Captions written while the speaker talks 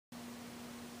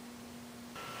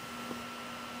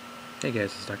Hey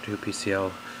guys, it's Dr. Who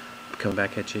PCL coming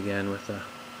back at you again with a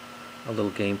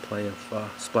little gameplay of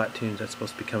Splatoon that's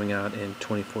supposed to be coming out in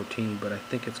 2014, but I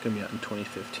think it's going to be out in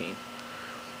 2015.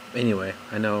 Anyway,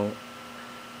 I know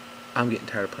I'm getting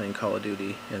tired of playing Call of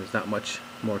Duty, and there's not much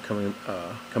more coming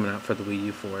out for the Wii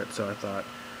U for it, so I thought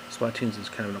Splatoon is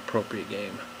kind of an appropriate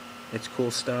game. It's cool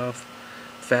stuff,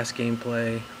 fast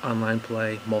gameplay, online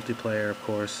play, multiplayer, of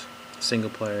course,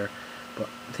 single player. But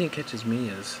the thing that catches me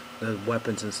is the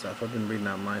weapons and stuff. I've been reading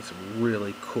online some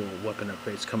really cool weapon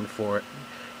upgrades coming for it.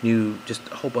 Just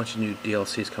a whole bunch of new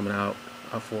DLCs coming out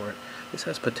for it. This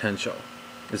has potential.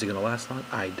 Is it going to last long?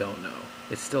 I don't know.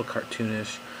 It's still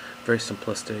cartoonish, very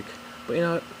simplistic. But you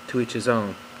know what? To each his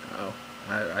own.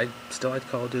 I still like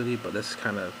Call of Duty, but this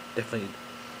kind of definitely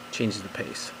changes the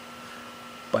pace.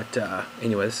 But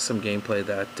anyway, this is some gameplay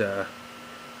that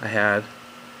I had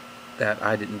that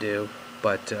I didn't do,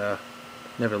 but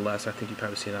nevertheless, I think you've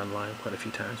probably seen it online quite a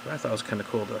few times. But I thought it was kind of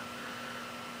cool to,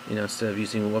 instead of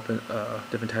using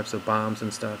different types of bombs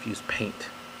and stuff, use paint.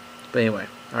 But anyway,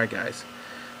 alright guys.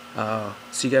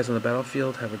 See you guys on the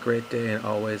battlefield. Have a great day, and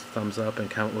always thumbs up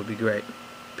and comment would be great.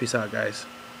 Peace out, guys.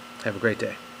 Have a great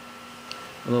day.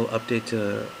 A little update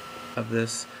of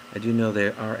this. I do know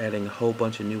they are adding a whole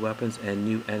bunch of new weapons and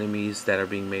new enemies that are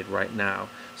being made right now.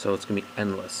 So it's going to be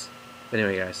endless. But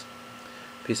anyway, guys.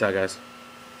 Peace out, guys.